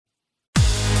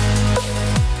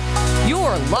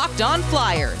Locked On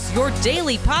Flyers, your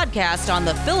daily podcast on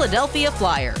the Philadelphia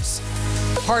Flyers.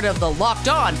 Part of the Locked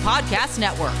On Podcast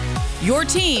Network, your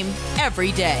team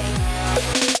every day.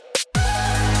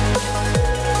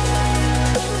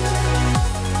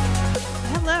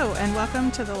 Hello, and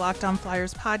welcome to the Locked On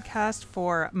Flyers podcast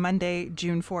for Monday,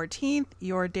 June 14th,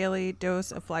 your daily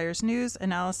dose of Flyers news,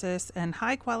 analysis, and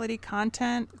high-quality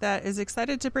content that is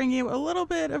excited to bring you a little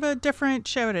bit of a different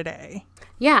show today.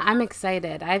 Yeah, I'm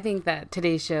excited. I think that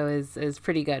today's show is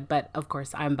pretty good, but of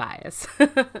course, I'm biased.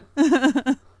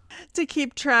 To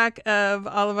keep track of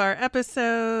all of our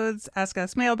episodes, ask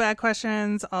us mailbag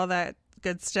questions, all that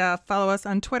good stuff, follow us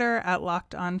on Twitter at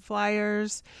Locked On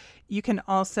Flyers. You can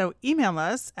also email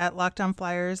us at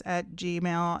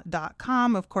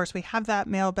lockedonflyers@gmail.com. Of course, we have that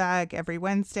mailbag every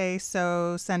Wednesday,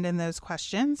 so send in those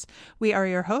questions. We are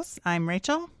your hosts. I'm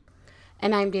Rachel.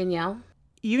 And I'm Danielle.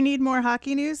 You need more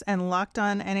hockey news, and Locked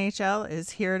On NHL is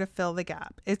here to fill the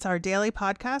gap. It's our daily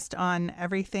podcast on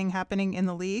everything happening in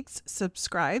the leagues.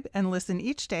 Subscribe and listen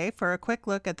each day for a quick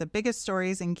look at the biggest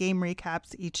stories and game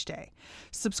recaps each day.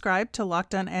 Subscribe to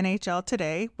Locked On NHL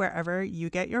today, wherever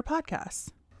you get your podcasts.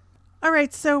 All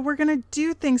right, so we're going to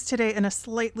do things today in a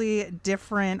slightly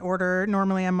different order.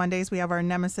 Normally on Mondays, we have our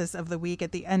nemesis of the week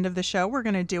at the end of the show. We're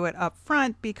going to do it up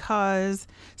front because,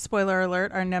 spoiler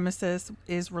alert, our nemesis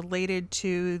is related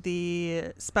to the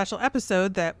special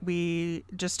episode that we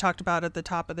just talked about at the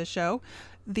top of the show.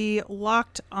 The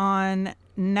Locked On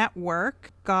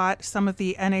Network got some of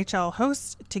the NHL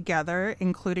hosts together,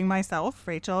 including myself,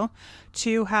 Rachel,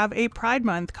 to have a Pride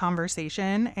Month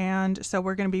conversation. And so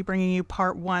we're going to be bringing you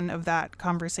part one of that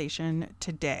conversation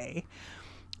today.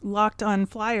 Locked On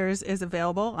Flyers is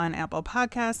available on Apple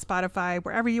Podcasts, Spotify,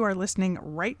 wherever you are listening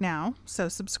right now. So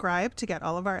subscribe to get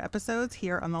all of our episodes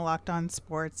here on the Locked On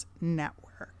Sports Network.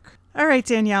 All right,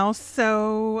 Danielle,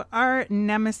 so our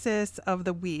nemesis of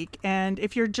the week, and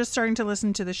if you're just starting to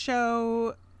listen to the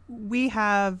show, we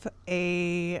have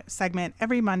a segment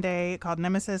every Monday called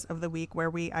Nemesis of the Week where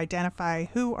we identify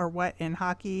who or what in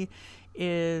hockey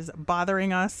is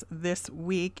bothering us this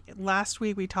week. Last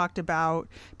week, we talked about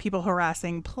people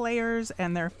harassing players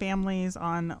and their families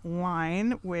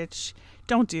online, which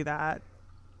don't do that.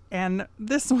 And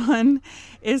this one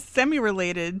is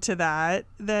semi-related to that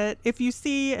if you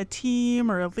see a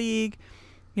team or a league,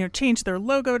 change their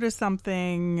logo to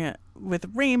something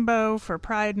with rainbow for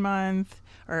Pride Month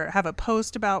or have a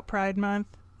post about Pride Month,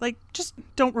 just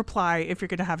don't reply if you're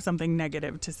going to have something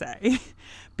negative to say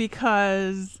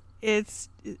because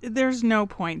there's no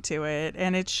point to it.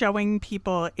 And it's showing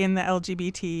people in the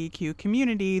LGBTQ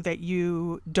community that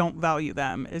you don't value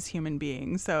them as human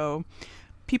beings. So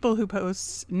people who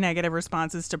post negative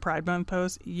responses to Pride Month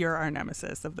posts, you're our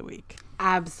nemesis of the week.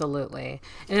 Absolutely.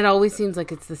 And it always seems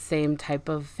like it's the same type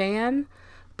of fan.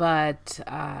 But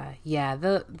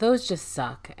those just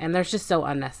suck. And they're just so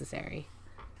unnecessary.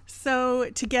 So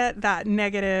to get that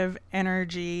negative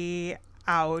energy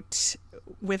out,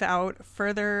 without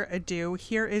further ado,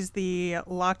 here is the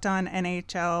Locked On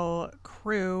NHL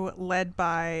crew led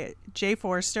by Jay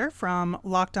Forster from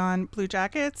Locked On Blue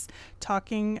Jackets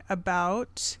talking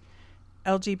about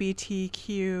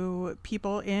LGBTQ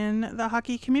people in the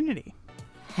hockey community.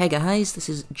 Hey guys, this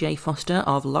is Jay Foster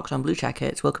of Locked On Blue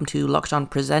Jackets. Welcome to Locked On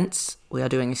Presents. We are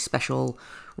doing a special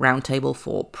roundtable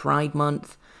for Pride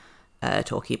Month,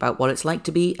 talking about what it's like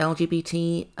to be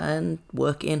LGBT and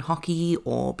work in hockey,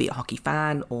 or be a hockey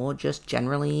fan, or just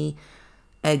generally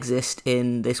exist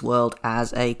in this world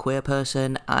as a queer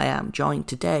person. I am joined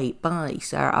today by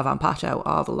Sarah Avampato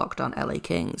of Locked On LA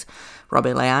Kings,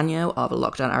 Robbie Leano of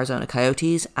Locked On Arizona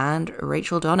Coyotes, and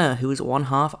Rachel Donner, who is one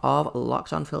half of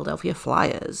Locked On Philadelphia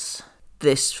Flyers.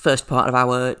 This first part of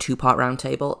our two-part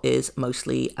roundtable is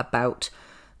mostly about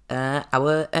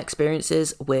our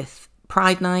experiences with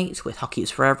Pride Night, with Hockey is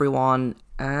for Everyone,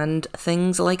 and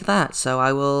things like that. So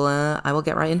I will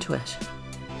get right into it.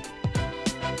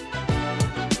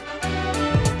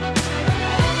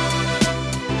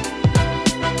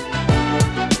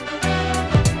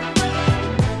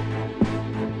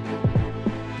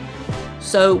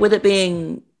 So with it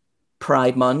being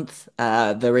Pride Month,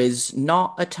 there is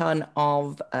not a ton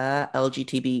of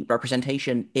LGBT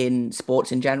representation in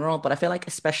sports in general, but I feel like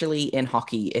especially in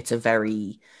hockey, it's a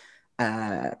very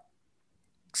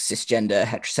cisgender,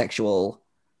 heterosexual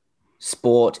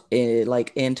sport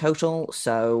in total.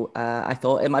 So I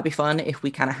thought it might be fun if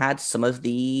we kind of had some of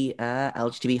the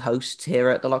LGBT hosts here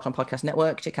at the Locked On Podcast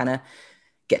Network to kind of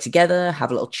get together,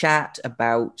 have a little chat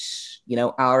about,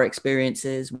 our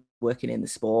experiences working in the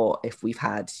sport, if we've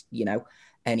had,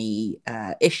 any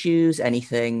issues,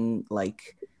 anything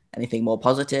more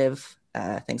positive.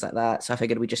 things like that. So I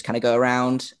figured we'd just kind of go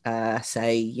around,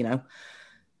 say, you know,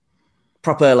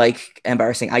 proper like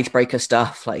embarrassing icebreaker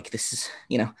stuff. Like this is,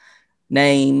 you know,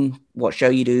 name, what show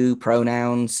you do,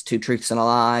 pronouns, 2 truths and a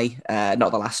lie.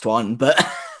 Not the last one, but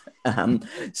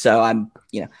so I'm,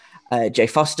 you know, Jay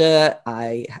Foster.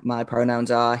 My pronouns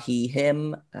are he,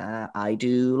 him. I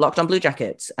do Locked On Blue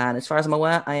Jackets, and as far as I'm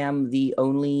aware, I am the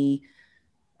only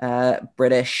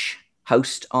British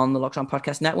host on the Locked On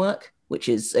Podcast Network, which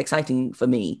is exciting for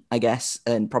me, I guess,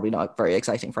 and probably not very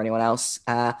exciting for anyone else.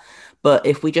 But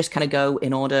if we just kind of go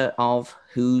in order of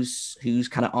who's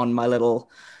kind of on my little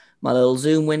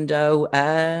Zoom window,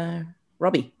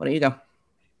 Robbie, why don't you go?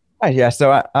 Hi, yeah.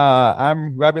 So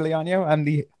I'm Robbie Leonio. I'm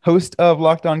the host of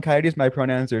Locked On Coyotes. My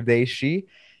pronouns are they, she,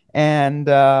 and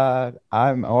I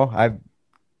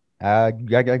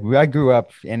grew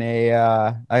up in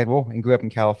grew up in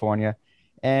California,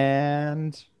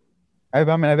 and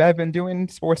I've been doing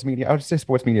sports media. I would say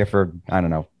sports media for, I don't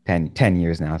know, 10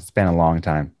 years now. It's been a long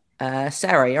time.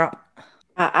 Sarah, you're up.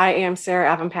 I am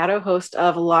Sarah Avampato, host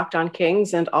of Locked On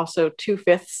Kings and also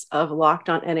 2/5 of Locked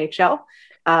On NHL.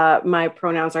 My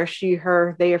pronouns are she,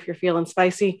 her, they, if you're feeling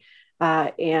spicy.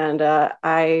 And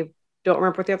I don't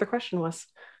remember what the other question was.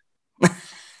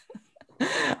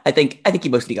 I think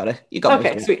you mostly got it. You got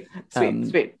okay, sweet. So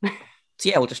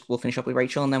yeah, we'll finish up with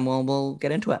Rachel and then we'll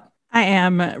get into it. I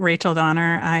am Rachel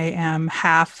Donner. I am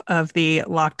half of the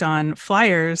Locked On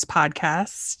Flyers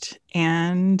podcast,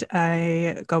 and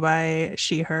I go by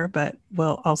she, her, but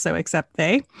will also accept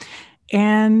they.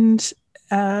 And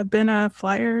been a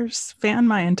Flyers fan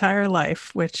my entire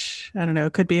life, which, I don't know,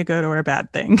 could be a good or a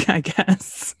bad thing, I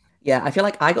guess. Yeah, I feel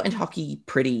like I got into hockey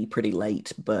pretty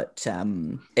late, but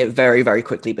it very, very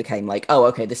quickly became like, oh,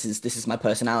 okay, this is my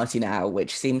personality now,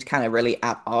 which seems kind of really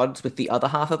at odds with the other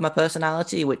half of my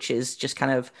personality, which is just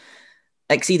kind of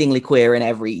exceedingly queer in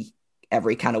every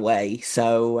kind of way.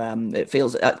 So it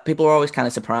feels people are always kind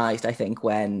of surprised, I think,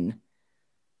 when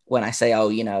I say, oh,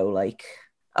 you know, like,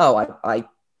 oh, I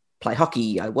play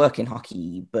hockey, I work in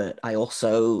hockey, but I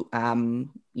also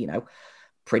you know,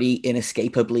 pretty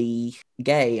inescapably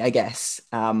gay, I guess,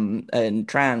 and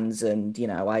trans, and you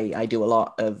know, I do a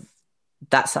lot of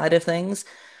that side of things,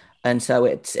 and so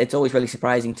it's always really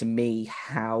surprising to me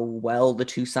how well the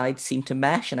two sides seem to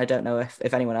mesh, and I don't know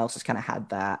if anyone else has kind of had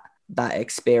that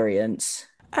experience.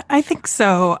 I think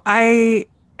so. I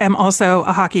am also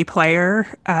a hockey player,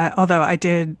 although I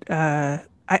did.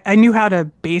 I knew how to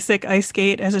basic ice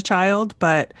skate as a child,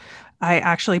 but I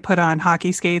actually put on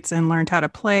hockey skates and learned how to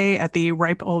play at the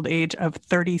ripe old age of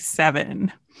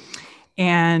 37,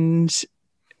 and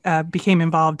became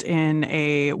involved in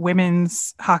a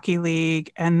women's hockey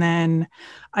league. And then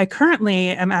I currently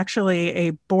am actually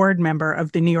a board member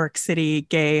of the New York City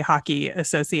Gay Hockey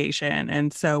Association.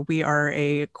 And so we are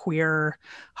a queer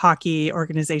hockey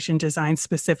organization designed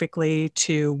specifically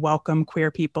to welcome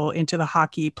queer people into the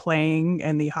hockey playing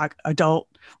and the adult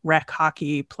rec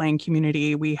hockey playing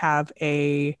community. We have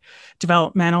a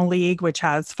developmental league, which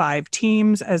has 5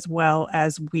 teams, as well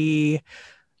as we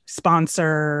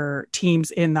sponsor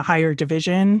teams in the higher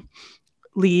division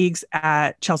leagues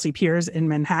at Chelsea Piers in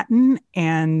Manhattan.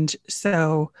 And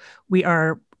so we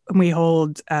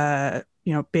hold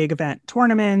big event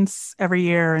tournaments every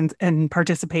year and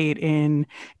participate in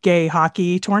gay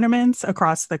hockey tournaments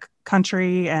across the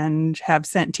country and have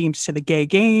sent teams to the gay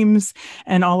games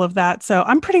and all of that. So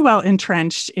I'm pretty well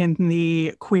entrenched in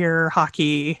the queer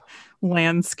hockey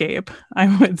landscape, I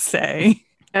would say.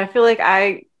 I feel like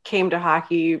I came to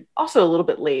hockey also a little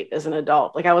bit late as an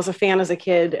adult. Like I was a fan as a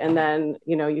kid, and then,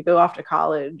 you know, you go off to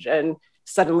college and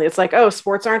suddenly it's like, oh,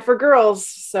 sports aren't for girls.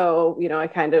 So, you know, I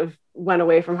kind of went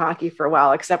away from hockey for a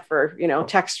while, except for, you know,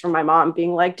 texts from my mom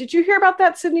being like, did you hear about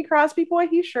that Sidney Crosby boy?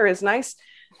 He sure is nice.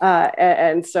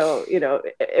 And so, you know,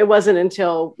 it wasn't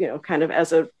until, you know, kind of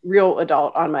as a real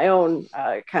adult on my own,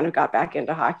 kind of got back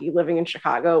into hockey. Living in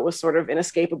Chicago was sort of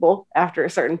inescapable after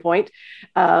a certain point.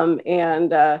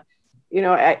 You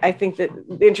know, I think that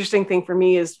the interesting thing for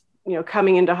me is, you know,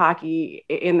 coming into hockey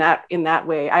in that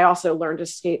way. I also learned to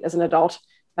skate as an adult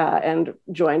and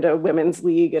joined a women's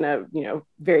league and a, you know,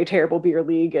 very terrible beer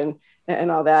league and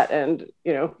all that. And,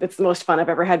 you know, it's the most fun I've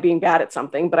ever had being bad at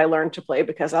something, but I learned to play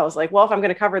because I was like, well, if I'm going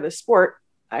to cover this sport,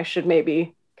 I should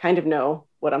maybe kind of know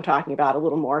what I'm talking about a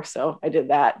little more. So I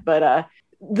did that. But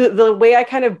the way I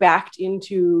kind of backed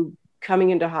into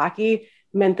coming into hockey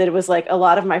meant that it was like a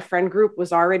lot of my friend group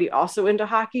was already also into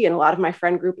hockey, and a lot of my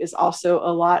friend group is also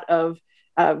a lot of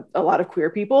queer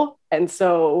people. And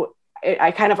so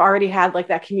I kind of already had like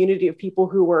that community of people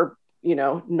who were, you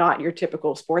know, not your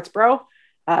typical sports bro.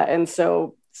 And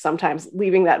so sometimes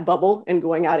leaving that bubble and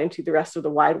going out into the rest of the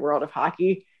wide world of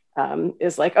hockey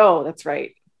is like, oh, that's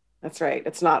right.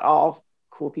 It's not all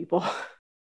cool people.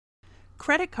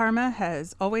 Credit Karma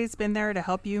has always been there to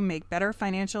help you make better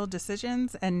financial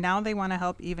decisions, and now they want to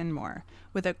help even more.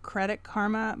 With a Credit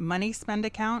Karma money spend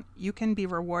account, you can be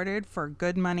rewarded for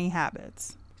good money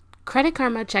habits. Credit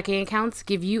Karma checking accounts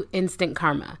give you instant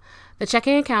karma. The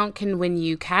checking account can win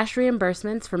you cash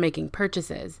reimbursements for making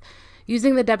purchases.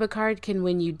 Using the debit card can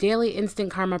win you daily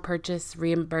instant karma purchase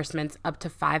reimbursements up to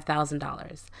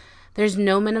 $5,000. There's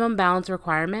no minimum balance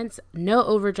requirements, no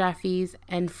overdraft fees,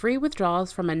 and free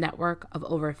withdrawals from a network of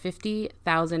over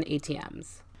 50,000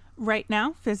 ATMs. Right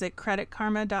now, visit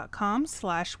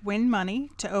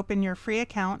creditkarma.com/winmoney to open your free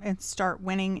account and start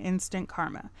winning instant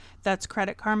karma. That's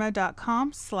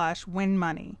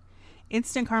creditkarma.com/winmoney.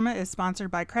 Instant Karma is sponsored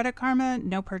by Credit Karma.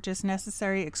 No purchase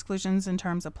necessary. Exclusions and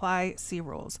terms apply. See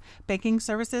rules. Banking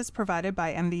services provided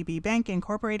by MVB Bank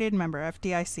Incorporated, member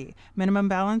FDIC. Minimum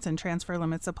balance and transfer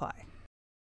limits apply.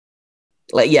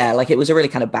 It was a really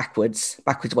kind of backwards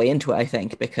way into it, I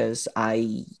think, because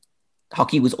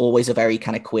hockey was always a very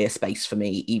kind of queer space for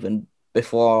me, even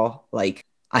before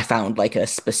I found a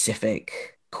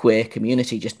specific queer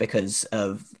community, just because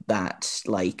of that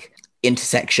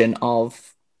intersection of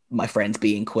my friends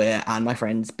being queer and my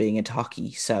friends being into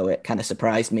hockey. So it kind of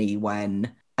surprised me when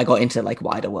I got into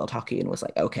wider world hockey and was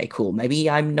like, okay, cool, maybe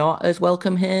I'm not as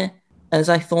welcome here as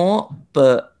I thought.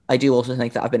 But I do also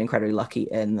think that I've been incredibly lucky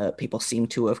in that people seem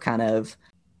to have kind of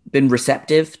been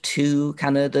receptive to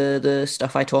kind of the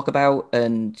stuff I talk about.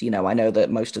 And, I know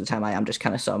that most of the time I am just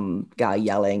kind of some guy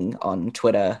yelling on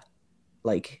Twitter,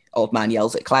 old man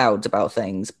yells at clouds about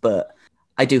things. But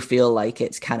I do feel like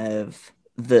it's kind of,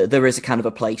 there is a kind of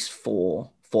a place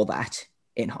for that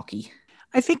in hockey.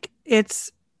 I think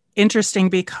it's interesting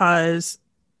because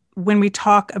when we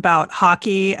talk about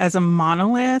hockey as a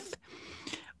monolith,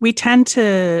 we tend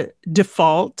to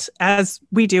default, as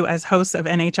we do as hosts of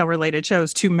NHL related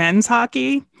shows, to men's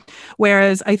hockey.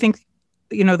 Whereas I think,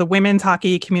 the women's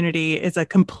hockey community is a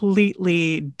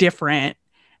completely different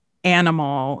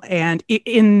animal, and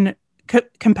in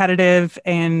competitive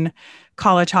and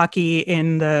college hockey,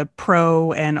 in the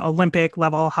pro and Olympic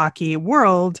level hockey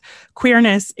world,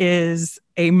 queerness is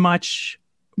a much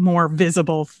more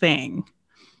visible thing.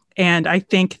 And I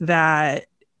think that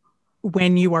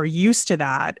when you are used to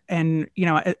that, and,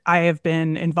 I have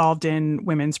been involved in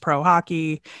women's pro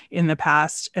hockey in the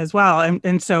past as well.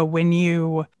 And so when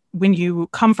you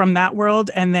come from that world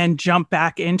and then jump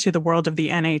back into the world of the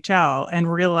NHL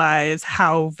and realize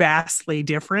how vastly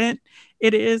different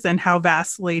it is and how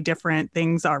vastly different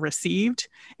things are received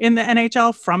in the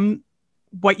NHL from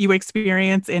what you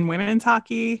experience in women's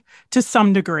hockey to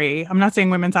some degree. I'm not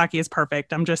saying women's hockey is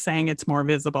perfect. I'm just saying it's more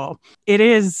visible. It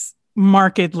is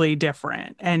markedly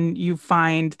different. And you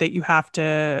find that you have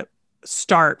to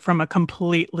start from a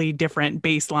completely different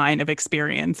baseline of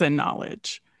experience and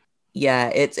knowledge. Yeah,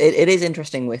 it is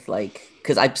interesting with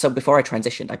because before I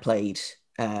transitioned, I played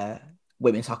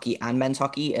women's hockey and men's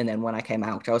hockey, and then when I came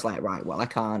out, I was like, right, well, I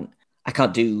can't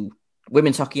do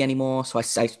women's hockey anymore, so I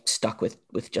stuck with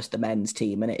just the men's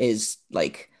team, and it is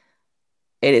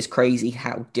crazy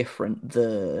how different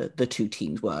the two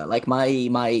teams were.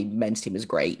 My men's team is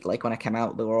great. When I came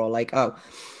out, they were all like, oh,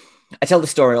 I tell the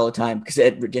story all the time because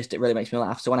it really makes me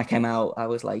laugh. So when I came out, I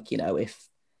was like,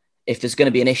 if there's going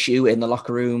to be an issue in the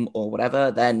locker room or whatever,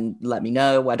 then let me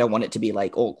know. I don't want it to be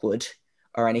awkward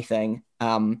or anything.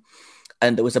 And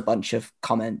there was a bunch of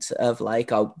comments of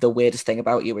oh, the weirdest thing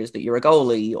about you is that you're a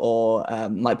goalie. Or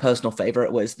my personal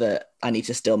favorite was that I need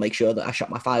to still make sure that I shot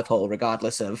my 5-hole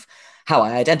regardless of how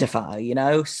I identify,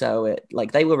 So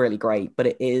they were really great, but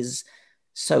it is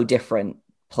so different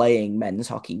playing men's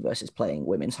hockey versus playing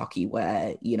women's hockey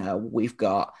where, we've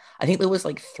got, I think there was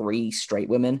 3 straight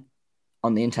women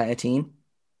on the entire team.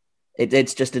 It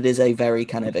is a very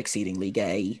kind of exceedingly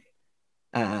gay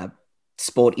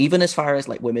sport, even as far as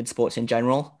women's sports in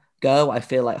general go. I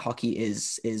feel like hockey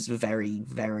is very,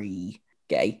 very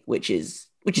gay, which is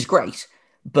great,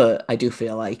 but I do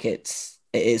feel like it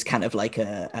is kind of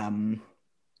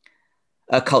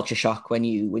a culture shock when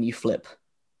you flip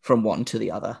from one to the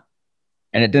other.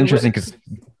 And it's interesting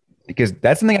because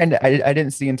that's something I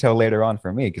didn't see until later on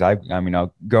for me, because I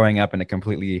growing up in a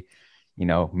completely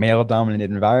male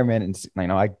dominated environment,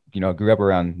 and I grew up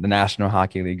around the National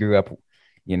Hockey League, grew up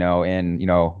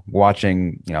and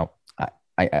watching,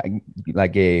 I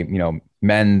like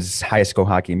men's high school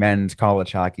hockey, men's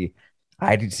college hockey.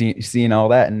 I'd seeing all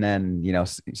that, and then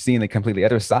seeing the completely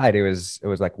other side, it was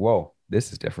like, whoa,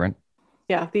 this is different.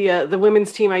 Yeah, the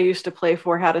women's team I used to play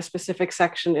for had a specific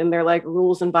section in their like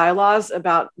rules and bylaws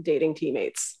about dating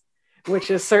teammates, which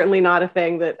is certainly not a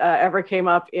thing that ever came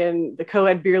up in the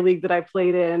co-ed beer league that I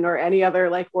played in or any other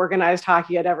like organized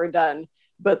hockey I'd ever done.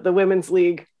 But the women's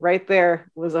league right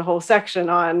there was a whole section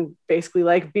on basically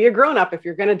like be a grown up if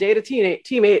you're going to date a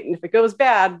teammate, and if it goes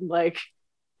bad, like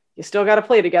you still got to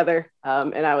play together.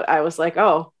 And I was like,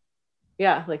 oh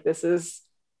yeah, like this is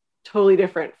totally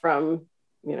different from,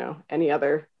 you know, any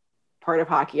other part of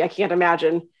hockey. I can't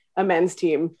imagine a men's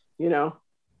team, you know,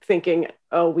 thinking,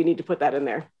 oh, we need to put that in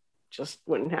there. Just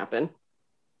wouldn't happen.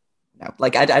 No,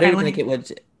 like I don't even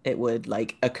think it would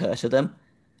like occur to them,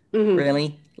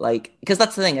 really. Like, because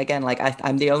that's the thing, again, like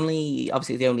I'm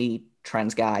obviously the only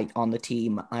trans guy on the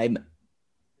team. I'm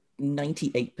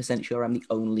 98% sure I'm the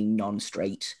only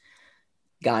non-straight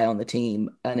guy on the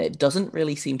team, and it doesn't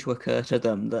really seem to occur to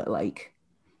them that like,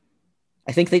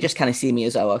 I think they just kind of see me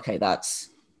as, oh, okay, that's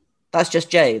just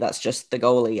Jay, that's just the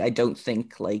goalie. I don't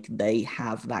think like they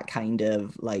have that kind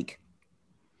of like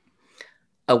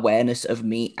awareness of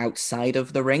me outside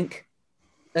of the rink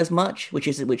as much, which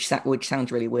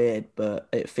sounds really weird, but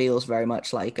it feels very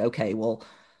much like, okay, well,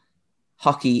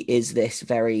 hockey is this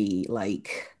very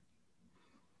like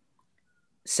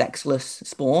sexless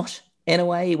sport in a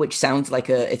way, which sounds like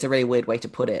it's a really weird way to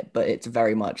put it, but it's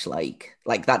very much like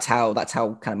that's how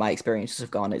kind of my experiences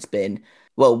have gone. It's been,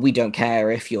 well, we don't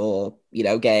care if you're, you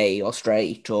know, gay or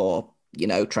straight or, you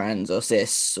know, trans or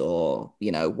cis or,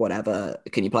 you know, whatever.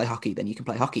 Can you play hockey? Then you can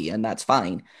play hockey, and that's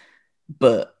fine.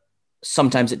 But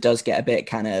sometimes it does get a bit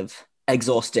kind of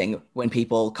exhausting when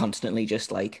people constantly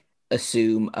just like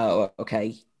assume, oh,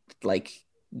 okay, like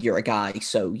you're a guy,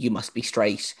 so you must be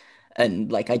straight.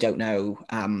 And like, I don't know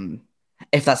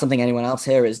if that's something anyone else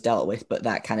here has dealt with, but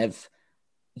that kind of,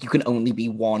 you can only be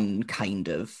one kind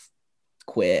of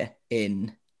queer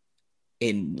in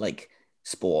like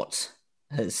sports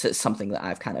is something that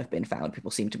I've kind of been found.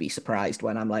 People seem to be surprised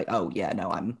when I'm like, oh yeah,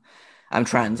 no, I'm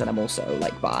trans and I'm also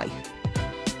like bi.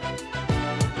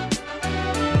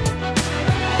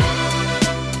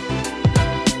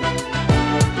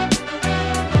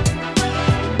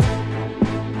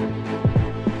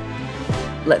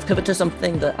 Let's pivot to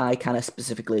something that I kind of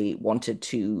specifically wanted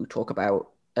to talk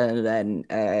about, and then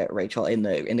Rachel in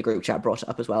the group chat brought it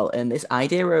up as well. And this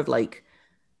idea of like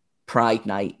Pride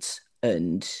nights,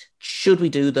 and should we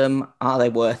do them? Are they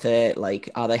worth it? Like,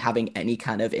 are they having any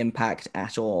kind of impact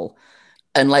at all?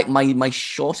 And like my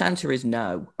short answer is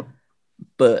no.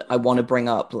 But I want to bring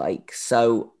up like,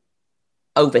 so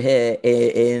over here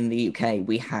in the UK,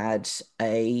 we had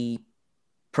a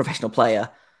professional player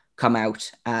come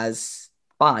out as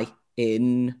bi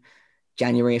in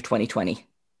January of 2020.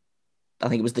 I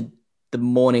think it was the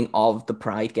morning of the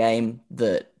Pride game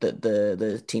that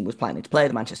the team was planning to play,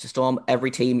 the Manchester Storm.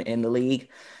 Every team in the league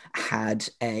had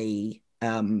a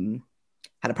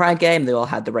Pride game. They all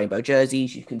had the rainbow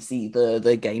jerseys. You can see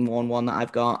the game worn one that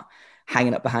I've got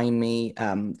hanging up behind me.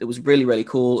 It was really, really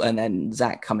cool. And then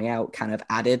Zach coming out kind of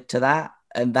added to that.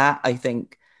 And that, I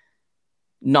think,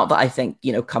 not that I think,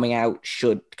 you know, coming out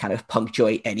should kind of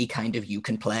punctuate any kind of you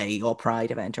can play or Pride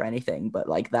event or anything, but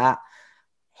like that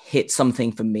hit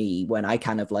something for me when I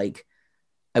kind of like,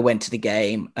 I went to the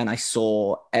game and I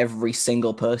saw every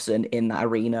single person in that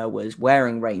arena was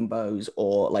wearing rainbows,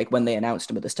 or like when they announced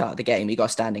him at the start of the game, he got a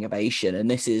standing ovation. And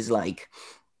this is like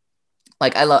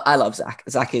I love Zach.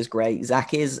 Zach is great.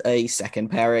 Zach is a second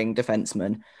pairing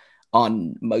defenseman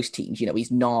on most teams. You know,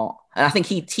 he's not, and I think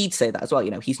he'd say that as well. You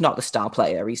know, he's not the star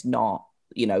player. He's not,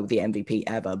 you know, the MVP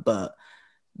ever, but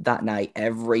that night,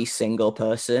 every single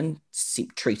person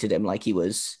treated him like he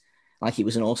was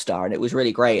an all-star, and it was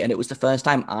really great. And it was the first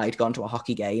time I'd gone to a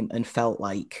hockey game and felt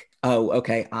like, oh,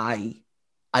 okay, I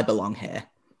belong here.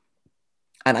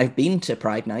 And I've been to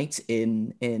Pride nights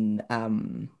in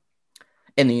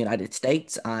the United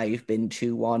States. I've been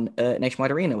to one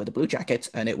Nationwide Arena with the Blue Jackets,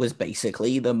 and it was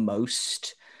basically the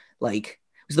most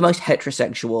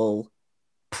heterosexual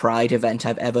Pride event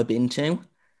I've ever been to,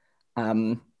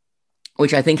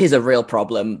 which I think is a real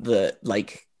problem that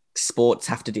like sports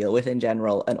have to deal with in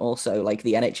general, and also like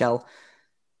the NHL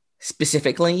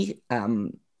specifically.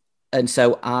 And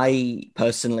so I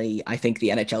think the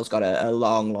NHL's got a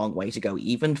long way to go,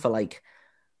 even for like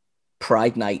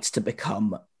Pride nights to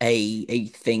become a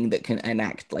thing that can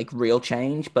enact like real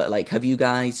change. But like, have you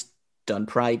guys done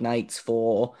Pride nights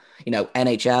for, you know,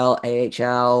 NHL,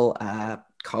 AHL,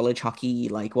 college hockey?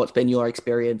 Like, what's been your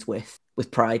experience with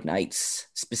Pride nights,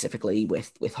 specifically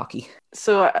with hockey?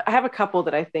 So I have a couple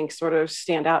that I think sort of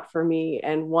stand out for me.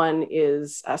 And one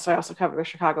is, so I also cover the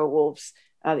Chicago Wolves,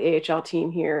 the AHL team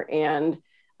here. And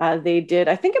They did,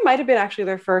 I think it might have been actually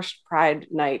their first Pride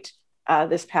night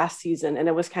this past season, and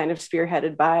it was kind of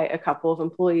spearheaded by a couple of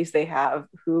employees they have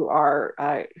who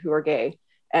are gay,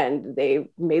 and they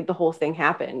made the whole thing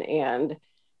happen. And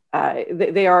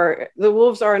the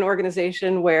Wolves are an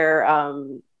organization where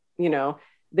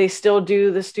they still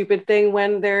do the stupid thing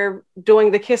when they're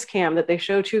doing the kiss cam that they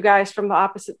show two guys from the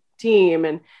opposite team,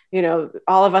 and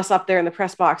all of us up there in the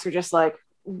press box are just like,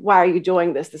 why are you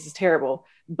doing this? This is terrible.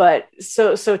 But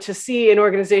so to see an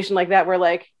organization like that where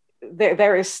like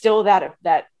there is still that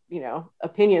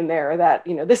opinion there that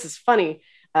this is funny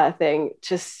thing,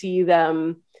 to see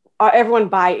them everyone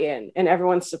buy in and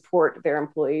everyone support their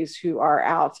employees who are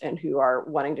out and who are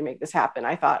wanting to make this happen,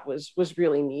 I thought was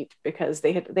really neat, because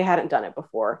they hadn't done it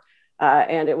before.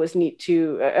 And it was neat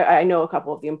to, I know a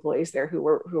couple of the employees there who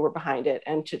were behind it,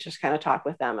 and to just kind of talk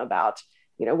with them about,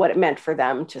 what it meant for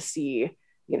them to see,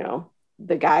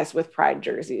 the guys with Pride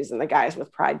jerseys and the guys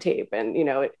with Pride tape. And,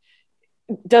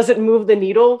 does it move the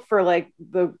needle for like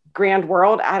the grand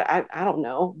world? I don't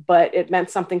know, but it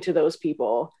meant something to those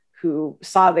people who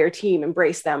saw their team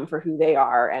embrace them for who they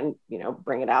are and,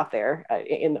 bring it out there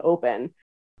in the open.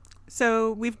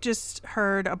 So we've just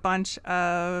heard a bunch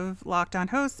of Locked On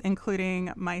hosts,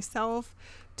 including myself,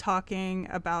 talking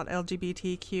about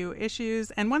LGBTQ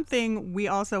issues. And one thing we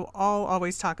also all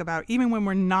always talk about, even when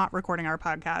we're not recording our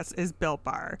podcast, is Built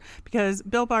Bar, because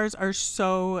Built Bars are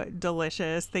so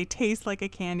delicious. They taste like a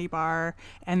candy bar,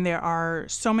 and there are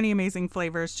so many amazing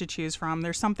flavors to choose from.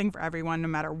 There's something for everyone, no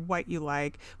matter what you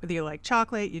like, whether you like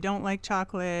chocolate, you don't like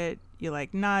chocolate, you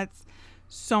like nuts.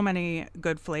 So many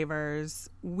good flavors.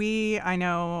 I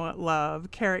know, love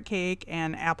carrot cake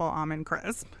and apple almond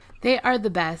crisp. They are the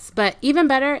best, but even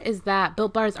better is that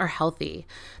Built Bars are healthy.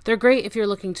 They're great if you're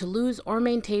looking to lose or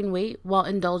maintain weight while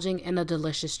indulging in a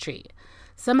delicious treat.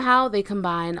 Somehow they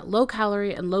combine low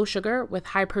calorie and low sugar with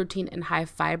high protein and high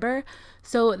fiber,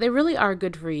 so they really are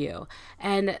good for you.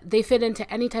 And they fit into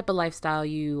any type of lifestyle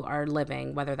you are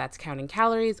living, whether that's counting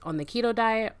calories on the keto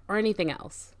diet or anything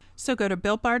else. So go to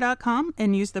BuiltBar.com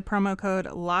and use the promo code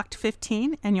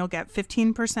LOCKED15 and you'll get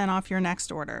 15% off your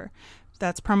next order.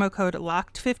 That's promo code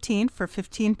LOCKED15 for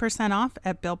 15% off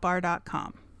at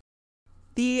BuiltBar.com.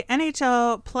 The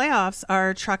NHL playoffs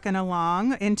are trucking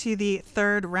along into the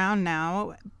third round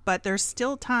now, but there's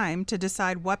still time to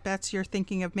decide what bets you're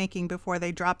thinking of making before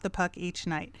they drop the puck each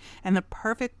night. And the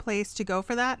perfect place to go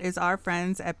for that is our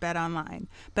friends at BetOnline.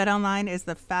 BetOnline is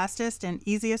the fastest and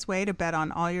easiest way to bet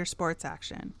on all your sports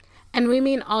action. And we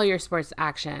mean all your sports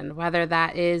action, whether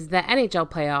that is the NHL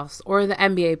playoffs or the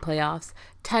NBA playoffs,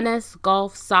 tennis,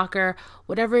 golf, soccer,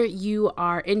 whatever you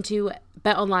are into,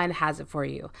 BetOnline has it for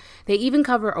you. They even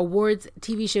cover awards,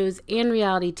 TV shows, and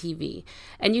reality TV.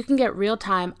 And you can get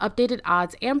real-time, updated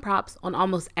odds and props on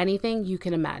almost anything you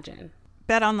can imagine.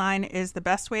 BetOnline is the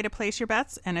best way to place your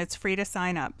bets, and it's free to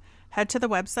sign up. Head to the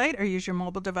website or use your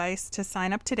mobile device to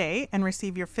sign up today and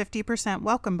receive your 50%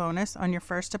 welcome bonus on your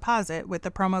first deposit with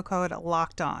the promo code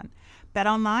LOCKEDON.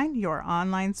 BetOnline, your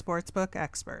online sportsbook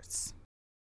experts.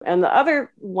 And the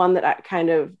other one that kind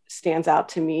of stands out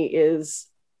to me is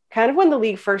kind of when the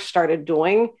league first started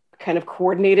doing kind of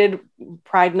coordinated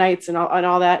Pride nights and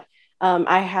all that.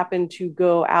 I happened to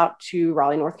go out to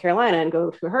Raleigh, North Carolina and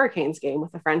go to a Hurricanes game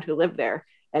with a friend who lived there.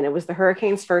 And it was the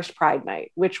Hurricanes' first Pride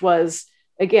night, which was,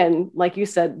 again, like you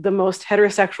said, the most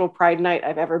heterosexual Pride night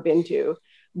I've ever been to.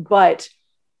 But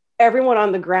everyone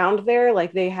on the ground there,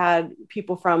 like they had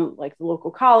people from like the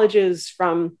local colleges,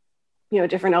 from,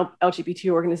 different LGBT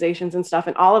organizations and stuff.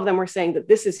 And all of them were saying that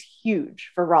this is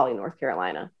huge for Raleigh, North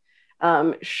Carolina.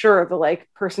 Sure, the like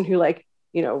person who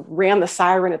ran the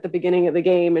siren at the beginning of the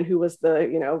game and who was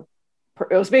it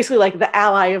was basically like the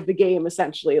ally of the game,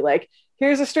 essentially. Like,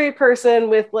 here's a straight person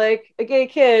with like a gay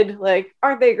kid, like,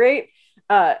 aren't they great?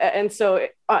 And so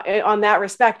on that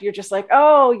respect, you're just like,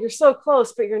 oh, you're so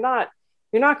close, but you're not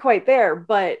quite there.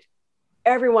 But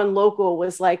everyone local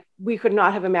was like, we could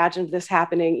not have imagined this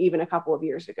happening even a couple of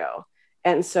years ago.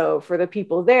 And so for the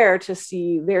people there to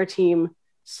see their team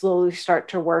slowly start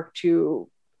to work to,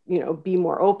 be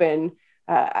more open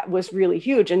was really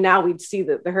huge. And now we'd see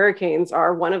that the Hurricanes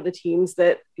are one of the teams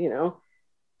that,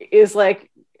 is like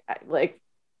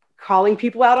calling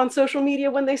people out on social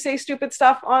media when they say stupid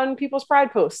stuff on people's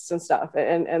Pride posts and stuff.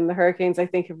 And the Hurricanes, I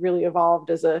think, have really evolved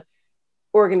as a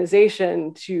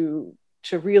organization to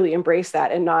really embrace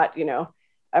that, and not,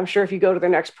 I'm sure if you go to their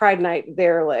next Pride night,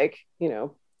 they're like,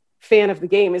 fan of the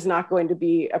game is not going to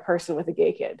be a person with a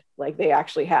gay kid. Like, they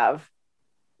actually have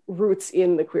roots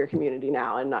in the queer community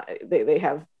now, and they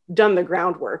have done the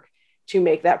groundwork to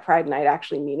make that Pride night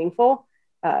actually meaningful,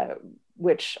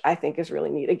 which I think is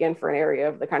really neat, again, for an area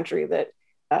of the country that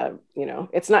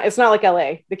It's not like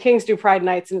LA. The Kings do Pride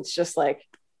nights, and it's just like,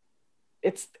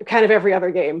 it's kind of every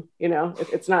other game.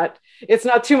 It's not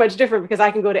too much different, because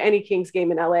I can go to any Kings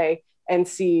game in LA and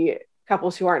see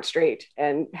couples who aren't straight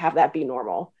and have that be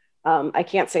normal. I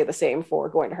can't say the same for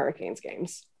going to Hurricanes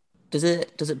games. Does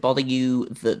it bother you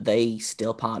that they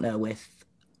still partner with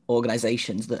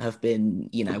organizations that have been,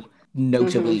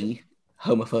 notably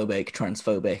homophobic,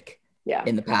 transphobic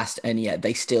in the past, and yet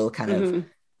they still kind of,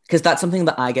 because that's something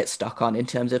that I get stuck on in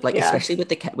terms of especially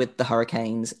with the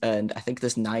Hurricanes, and I think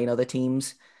there's 9 other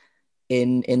teams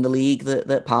in the league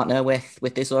that partner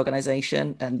with this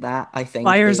organization, and that I think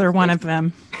Flyers are one of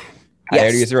them.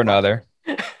 Coyotes are another.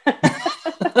 There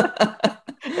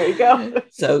you go.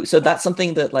 So that's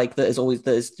something that that is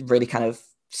really kind of,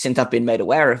 since I've been made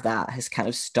aware of that, has kind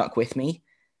of stuck with me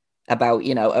about,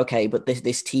 okay, but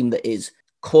this team that is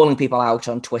calling people out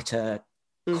on Twitter,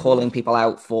 calling people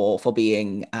out for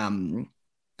being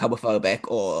homophobic,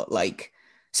 or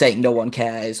saying no one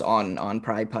cares on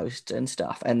Pride posts and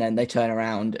stuff, and then they turn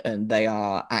around and they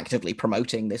are actively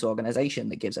promoting this organization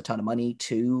that gives a ton of money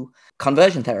to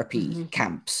conversion therapy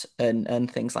camps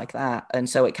and things like that. And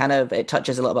so it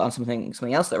touches a little bit on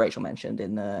something else that Rachel mentioned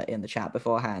in the chat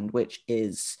beforehand, which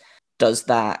is, does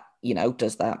that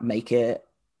make it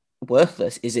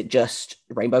worthless? Is it just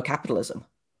rainbow capitalism?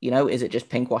 Is it just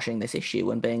pinkwashing this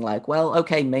issue and being like, well,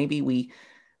 okay, maybe we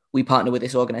partner with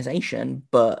this organization,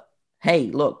 but hey,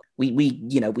 look,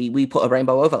 we put a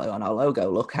rainbow overlay on our logo.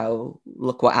 Look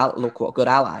what good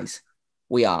allies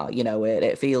we are.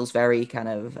 It feels very kind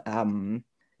of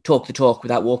talk the talk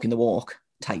without walking the walk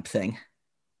type thing.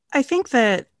 I think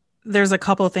that there's a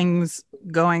couple of things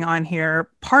going on here,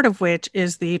 part of which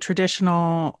is the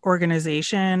traditional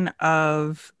organization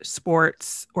of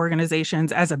sports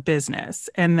organizations as a business,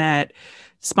 and that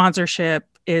sponsorship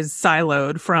is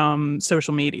siloed from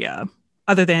social media,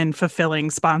 other than fulfilling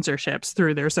sponsorships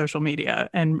through their social media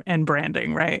and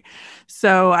branding, right?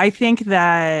 So I think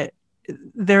that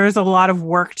there is a lot of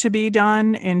work to be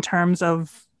done in terms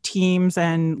of teams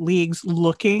and leagues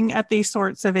looking at these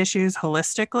sorts of issues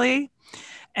holistically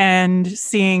and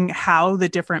seeing how the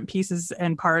different pieces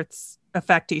and parts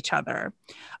affect each other.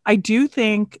 I do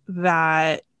think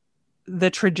that the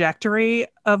trajectory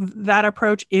of that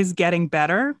approach is getting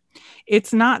better.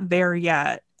 It's not there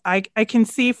yet. I can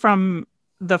see from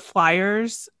the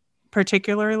Flyers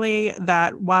particularly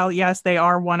that while, yes, they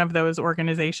are one of those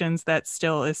organizations that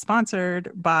still is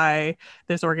sponsored by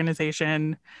this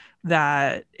organization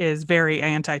that is very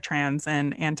anti-trans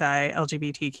and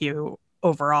anti-LGBTQ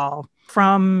overall,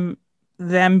 from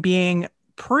them being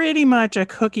pretty much a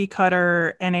cookie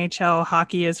cutter NHL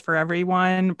hockey is for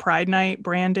everyone Pride Night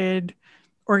branded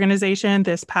organization,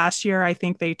 this past year, I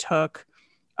think they took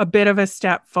a bit of a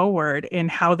step forward in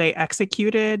how they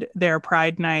executed their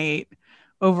Pride Night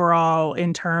overall,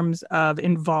 in terms of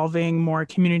involving more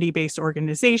community-based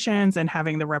organizations and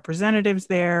having the representatives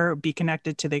there be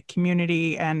connected to the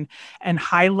community and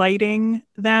highlighting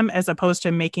them, as opposed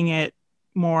to making it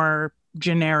more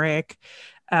generic.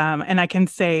 And I can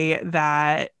say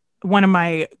that one of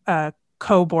my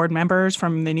co-board members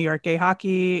from the New York Gay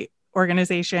Hockey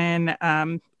Organization,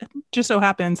 just so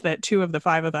happens that 2 of the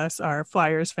 5 of us are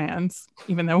Flyers fans,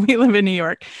 even though we live in New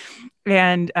York.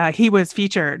 And he was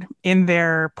featured in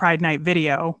their Pride Night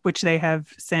video, which they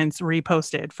have since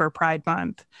reposted for Pride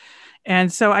Month.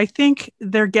 And so I think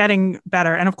they're getting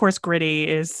better. And of course, Gritty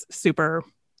is super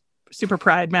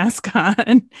Pride mascot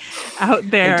out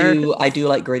there. I do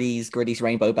like Gritty's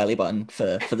rainbow belly button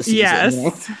for the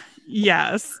season.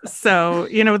 Yes. So,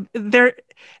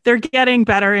 they're getting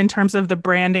better in terms of the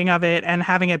branding of it and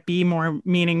having it be more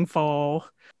meaningful.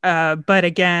 But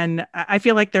again, I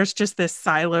feel like there's just this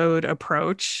siloed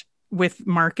approach with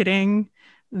marketing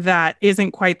that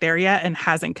isn't quite there yet and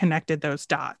hasn't connected those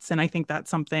dots. And I think that's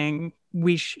something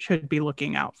we should be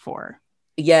looking out for.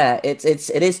 Yeah, it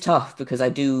is tough, because I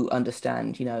do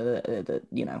understand,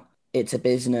 that it's a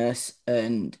business,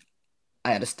 and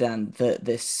I understand that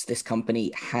this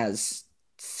company has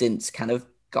since kind of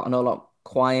gotten a lot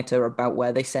quieter about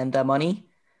where they send their money,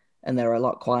 and they're a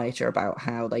lot quieter about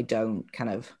how they don't kind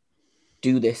of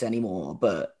do this anymore.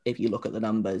 But if you look at the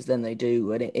numbers, then they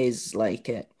do, and it is like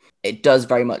it does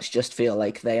very much just feel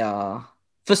like they are,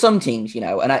 for some teams,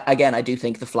 and I do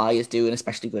think the Flyers do an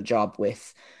especially good job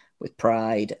with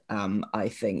Pride. I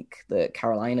think that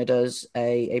Carolina does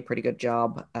a pretty good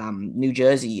job. New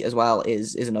Jersey as well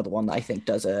is another one that I think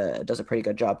does a pretty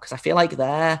good job, because I feel like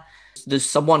there's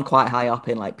someone quite high up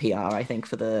in PR, I think,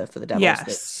 for the Devils.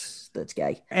 Yes. That's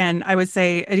gay. And I would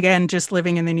say, again, just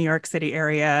living in the New York City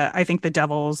area, I think the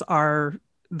Devils are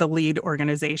the lead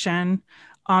organization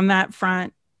on that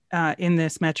front. in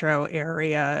this metro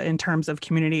area in terms of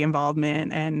community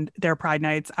involvement and their Pride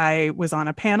Nights. I was on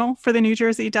a panel for the New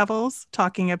Jersey Devils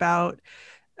talking about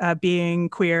being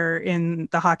queer in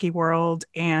the hockey world.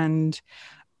 And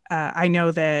I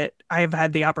know that I've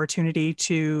had the opportunity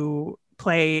to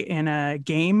play in a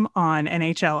game on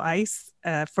NHL ice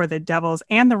for the Devils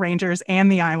and the Rangers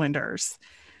and the Islanders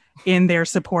in their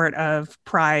support of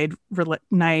Pride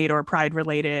Night or Pride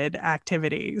related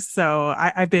activities. So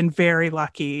I've been very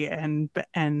lucky and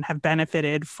have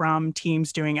benefited from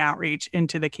teams doing outreach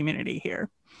into the community here.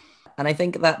 And I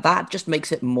think that just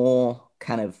makes it more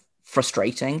kind of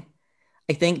frustrating.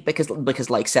 I think because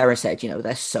like Sarah said,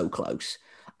 they're so close.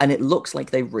 And it looks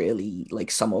like they really,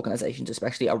 like some organizations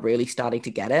especially, are really starting to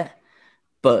get it.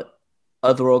 But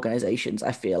other organizations,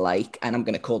 I feel like, and I'm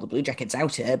going to call the Blue Jackets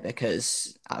out here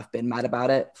because I've been mad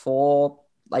about it for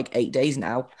like 8 days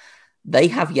now. They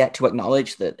have yet to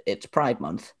acknowledge that it's Pride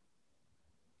Month,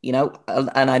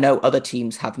 and I know other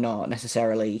teams have not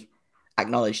necessarily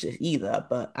acknowledged it either,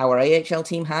 but our AHL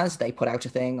team has. They put out a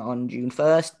thing on June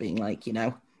 1st being like,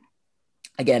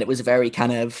 again, it was very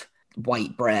kind of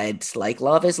white bread, like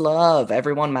love is love,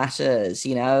 everyone matters,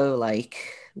 like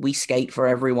we skate for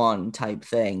everyone type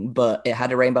thing, but it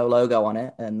had a rainbow logo on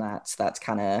it, and that's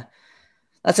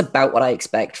about what I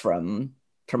expect from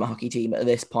a hockey team at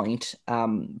this point.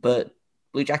 But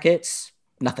Blue Jackets,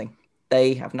 nothing.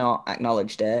 They have not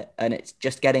acknowledged it, and it's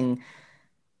just getting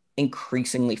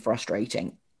increasingly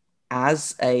frustrating.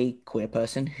 As a queer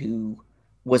person who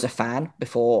was a fan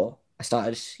before I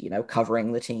started,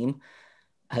 covering the team,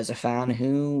 as a fan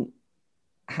who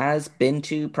has been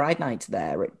to Pride Nights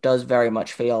there, it does very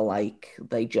much feel like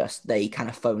they kind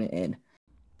of phone it in.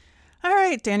 All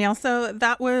right, Danielle. So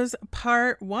that was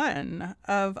part 1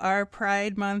 of our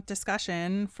Pride Month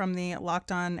discussion from the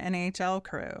Locked On NHL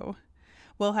crew.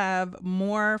 We'll have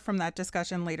more from that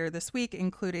discussion later this week,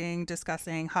 including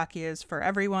discussing hockey is for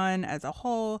everyone as a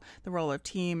whole, the role of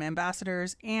team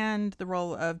ambassadors, and the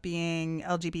role of being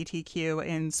LGBTQ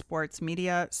in sports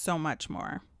media, so much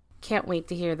more. Can't wait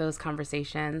to hear those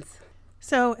conversations.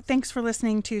 So thanks for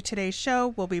listening to today's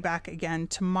show. We'll be back again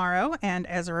tomorrow. And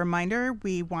as a reminder,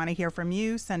 we want to hear from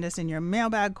you. Send us in your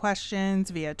mailbag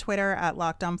questions via Twitter at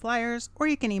LockedOnFlyers, or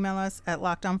you can email us at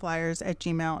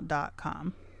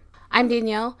lockedonflyers@gmail.com. I'm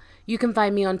Danielle. You can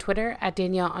find me on Twitter at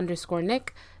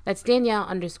Danielle_Nick. That's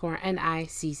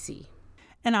Danielle_NICC.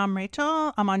 And I'm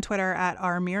Rachel. I'm on Twitter at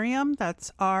rmiriam.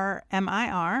 That's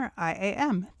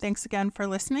RMIRIAM. Thanks again for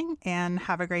listening, and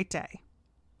have a great day.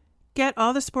 Get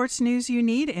all the sports news you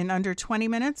need in under 20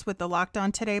 minutes with the Locked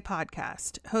On Today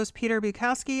podcast. Host Peter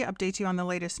Bukowski updates you on the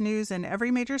latest news in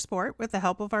every major sport with the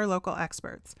help of our local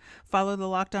experts. Follow the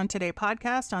Locked On Today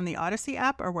podcast on the Odyssey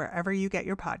app or wherever you get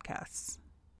your podcasts.